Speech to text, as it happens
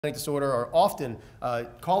disorder are often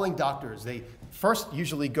calling doctors. They first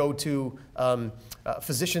usually go to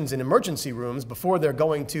physicians in emergency rooms before they're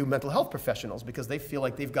going to mental health professionals because they feel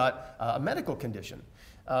like they've got a medical condition.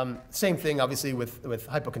 Same thing, obviously, with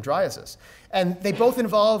hypochondriasis. And they both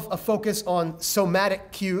involve a focus on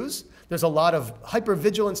somatic cues. There's a lot of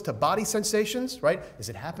hypervigilance to body sensations, right? Is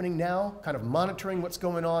it happening now? Kind of monitoring what's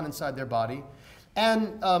going on inside their body.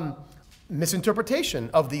 And misinterpretation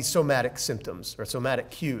of these somatic symptoms or somatic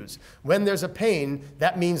cues. When there's a pain,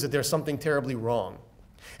 that means that there's something terribly wrong.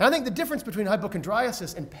 And I think the difference between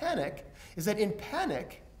hypochondriasis and panic is that in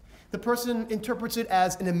panic, the person interprets it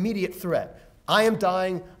as an immediate threat. I am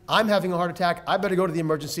dying, I'm having a heart attack, I better go to the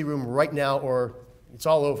emergency room right now or it's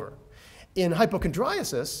all over. In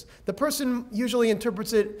hypochondriasis, the person usually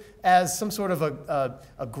interprets it as some sort of a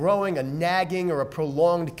growing, a nagging, or a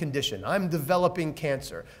prolonged condition. I'm developing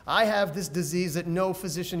cancer. I have this disease that no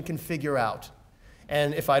physician can figure out.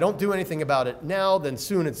 And if I don't do anything about it now, then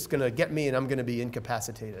soon it's going to get me and I'm going to be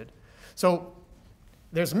incapacitated. So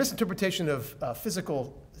there's a misinterpretation of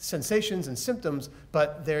physical sensations and symptoms,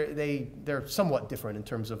 but they're somewhat different in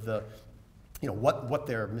terms of the, what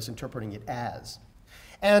they're misinterpreting it as.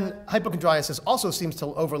 And hypochondriasis also seems to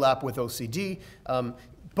overlap with OCD.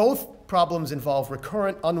 Both problems involve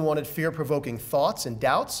recurrent, unwanted, fear-provoking thoughts and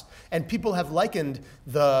doubts, and people have likened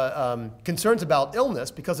the concerns about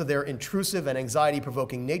illness because of their intrusive and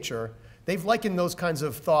anxiety-provoking nature. They've likened those kinds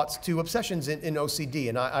of thoughts to obsessions in OCD,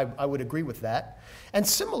 and I would agree with that. And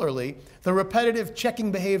similarly, the repetitive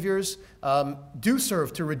checking behaviors do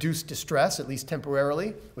serve to reduce distress, at least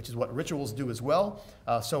temporarily, which is what rituals do as well.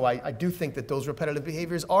 So I do think that those repetitive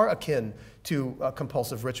behaviors are akin to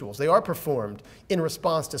compulsive rituals. They are performed in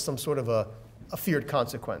response to some sort of a feared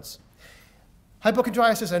consequence.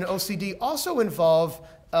 Hypochondriasis and OCD also involve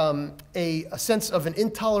a sense of an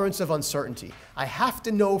intolerance of uncertainty. I have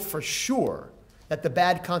to know for sure that the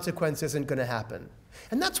bad consequence isn't going to happen.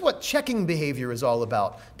 And that's what checking behavior is all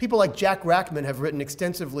about. People like Jack Rackman have written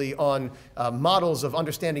extensively on models of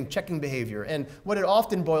understanding checking behavior. And what it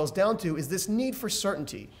often boils down to is this need for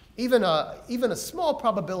certainty. Even a small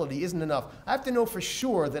probability isn't enough. I have to know for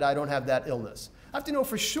sure that I don't have that illness. I have to know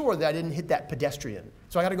for sure that I didn't hit that pedestrian.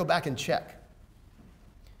 So I got to go back and check.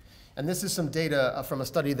 And this is some data from a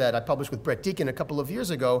study that I published with Brett Deacon a couple of years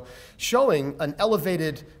ago showing an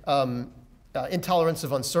elevated elevated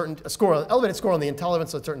score on the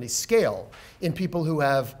intolerance of uncertainty scale in people who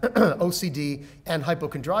have OCD and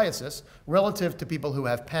hypochondriasis relative to people who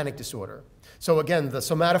have panic disorder. So again, the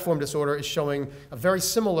somatoform disorder is showing a very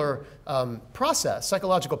similar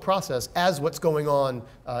psychological process as what's going on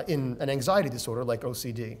in an anxiety disorder like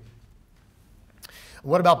OCD.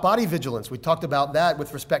 What about body vigilance? We talked about that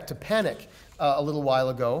with respect to panic a little while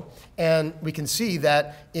ago, and we can see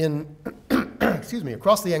that in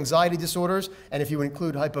across the anxiety disorders, and if you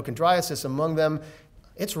include hypochondriasis among them,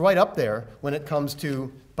 it's right up there when it comes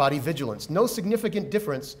to body vigilance. No significant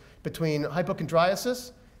difference between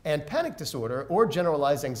hypochondriasis and panic disorder or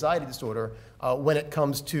generalized anxiety disorder when it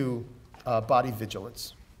comes to body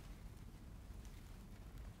vigilance.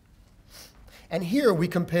 And here we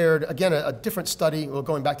compared, again, a different study, well,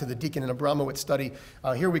 going back to the Deacon and Abramowitz study.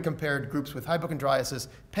 Here we compared groups with hypochondriasis,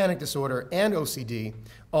 panic disorder, and OCD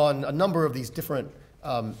on a number of these different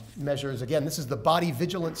measures. Again, this is the body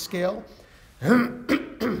vigilance scale.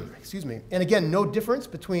 Excuse me. And again, no difference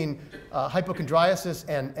between hypochondriasis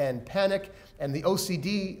and panic. And the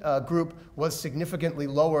OCD group was significantly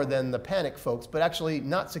lower than the panic folks, but actually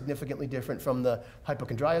not significantly different from the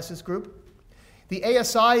hypochondriasis group. The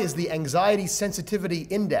ASI is the Anxiety Sensitivity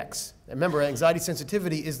Index. Remember, anxiety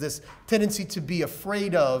sensitivity is this tendency to be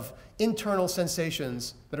afraid of internal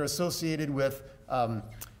sensations that are associated with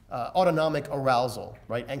autonomic arousal,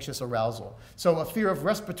 right? Anxious arousal. So a fear of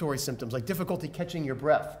respiratory symptoms like difficulty catching your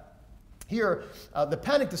breath. Here, the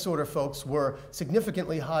panic disorder folks were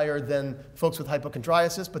significantly higher than folks with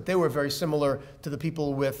hypochondriasis, but they were very similar to the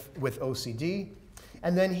people with OCD.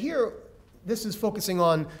 And then here, this is focusing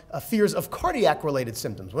on fears of cardiac-related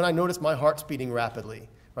symptoms. When I notice my heart's beating rapidly,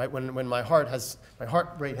 right? When my heart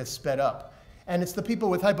rate has sped up. And it's the people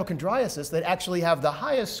with hypochondriasis that actually have the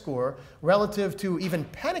highest score relative to even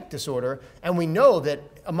panic disorder. And we know that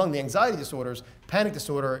among the anxiety disorders, panic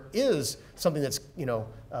disorder is something that's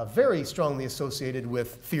very strongly associated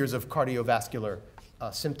with fears of cardiovascular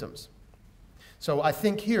symptoms. So I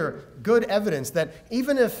think here, good evidence that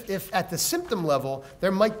even if at the symptom level, there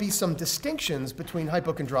might be some distinctions between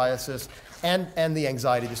hypochondriasis and the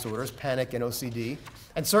anxiety disorders, panic and OCD,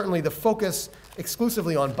 and certainly the focus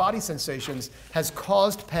exclusively on body sensations has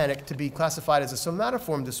caused panic to be classified as a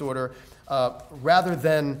somatoform disorder rather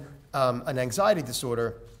than an anxiety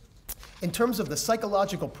disorder in terms of the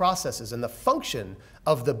psychological processes and the function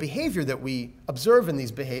of the behavior that we observe in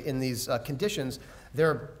these, conditions, there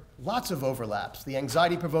are lots of overlaps. The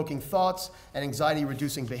anxiety-provoking thoughts and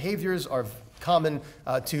anxiety-reducing behaviors are common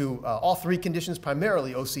to all three conditions,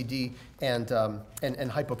 primarily OCD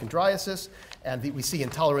and hypochondriasis. And we see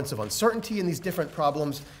intolerance of uncertainty in these different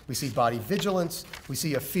problems. We see body vigilance. We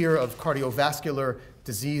see a fear of cardiovascular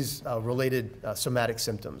disease-related somatic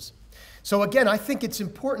symptoms. So again, I think it's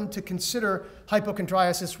important to consider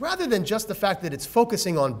hypochondriasis rather than just the fact that it's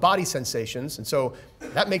focusing on body sensations, and so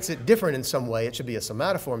that makes it different in some way. It should be a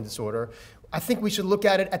somatoform disorder. I think we should look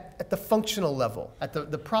at it at the functional level, at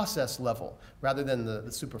the process level, rather than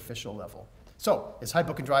the superficial level. So is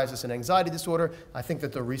hypochondriasis an anxiety disorder? I think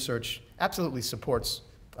that the research absolutely supports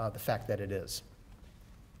the fact that it is.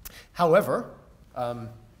 However,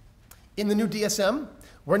 in the new DSM,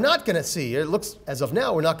 we're not going to see, it looks as of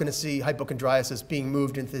now, we're not going to see hypochondriasis being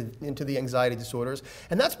moved into the anxiety disorders.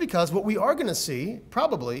 And that's because what we are going to see,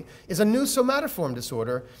 probably, is a new somatoform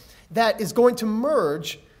disorder that is going to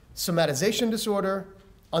merge somatization disorder,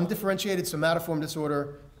 undifferentiated somatoform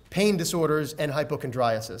disorder, pain disorders, and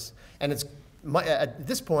hypochondriasis. And at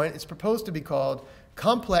this point, it's proposed to be called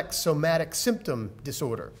Complex Somatic Symptom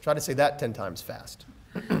Disorder. Try to say that 10 times fast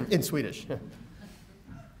in Swedish.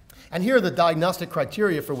 And here are the diagnostic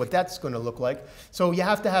criteria for what that's going to look like. So you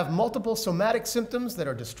have to have multiple somatic symptoms that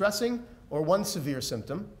are distressing or one severe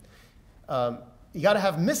symptom. You got to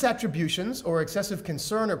have misattributions or excessive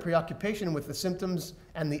concern or preoccupation with the symptoms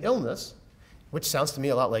and the illness, which sounds to me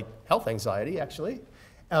a lot like health anxiety, actually.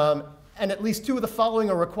 And at least two of the following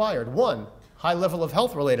are required. One, high level of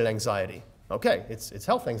health-related anxiety. Okay, it's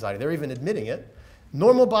health anxiety. They're even admitting it.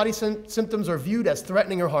 Normal body symptoms are viewed as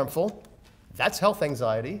threatening or harmful. That's health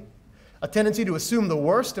anxiety. A tendency to assume the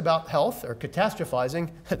worst about health or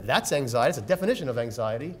catastrophizing, that's anxiety. It's a definition of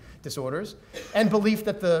anxiety disorders. And belief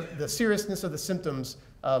that the seriousness of the symptoms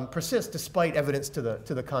persists despite evidence to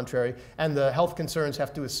the contrary. And the health concerns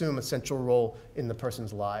have to assume a central role in the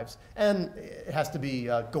person's lives. And it has to be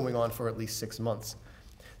going on for at least 6 months.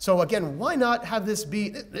 So again, why not have this be,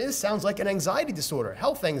 this sounds like an anxiety disorder,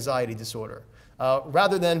 health anxiety disorder,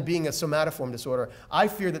 rather than being a somatoform disorder. I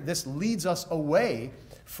fear that this leads us away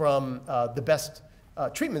from the best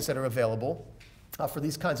treatments that are available for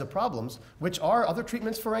these kinds of problems, which are other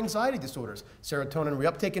treatments for anxiety disorders. Serotonin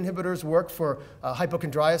reuptake inhibitors work for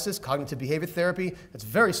hypochondriasis, cognitive behavior therapy. It's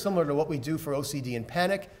very similar to what we do for OCD and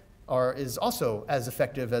panic, is also as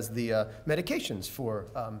effective as the medications for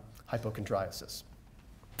hypochondriasis.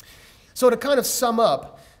 So to kind of sum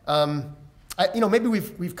up, maybe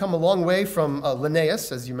we've come a long way from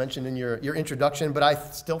Linnaeus, as you mentioned in your introduction, but I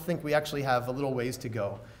still think we actually have a little ways to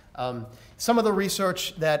go. Some of the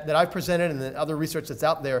research that I've presented and the other research that's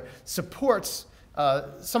out there supports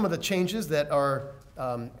some of the changes that are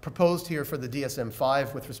proposed here for the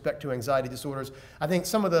DSM-V with respect to anxiety disorders. I think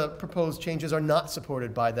some of the proposed changes are not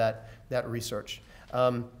supported by that research.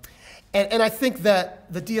 And I think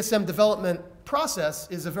that the DSM development process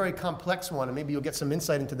is a very complex one, and maybe you'll get some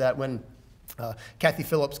insight into that when Kathy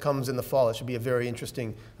Phillips comes in the fall. It should be a very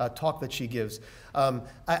interesting talk that she gives.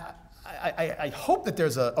 I hope that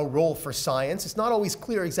there's a role for science. It's not always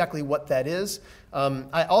clear exactly what that is.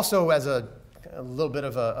 I also, as a little bit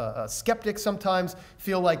of a skeptic sometimes,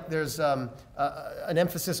 feel like there's an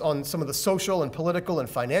emphasis on some of the social and political and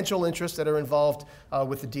financial interests that are involved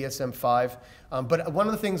with the DSM-V. But one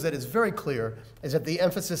of the things that is very clear is that the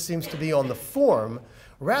emphasis seems to be on the form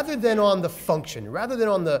rather than on the function, rather than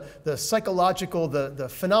on the psychological, the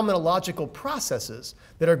phenomenological processes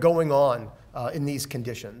that are going on in these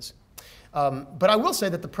conditions. But I will say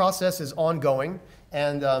that the process is ongoing,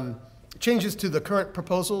 and changes to the current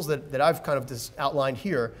proposals that I've kind of just outlined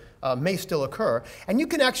here may still occur. And you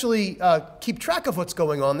can actually keep track of what's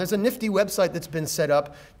going on. There's a nifty website that's been set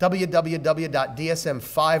up,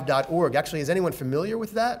 www.dsm5.org. Actually, is anyone familiar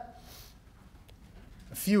with that?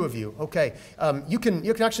 A few of you. Okay. You can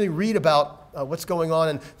actually read about what's going on.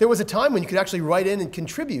 And there was a time when you could actually write in and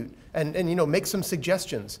contribute and make some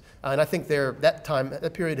suggestions. And I think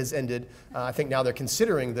that period has ended. I think now they're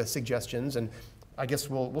considering the suggestions, and I guess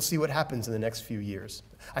we'll see what happens in the next few years.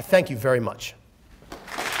 I thank you very much.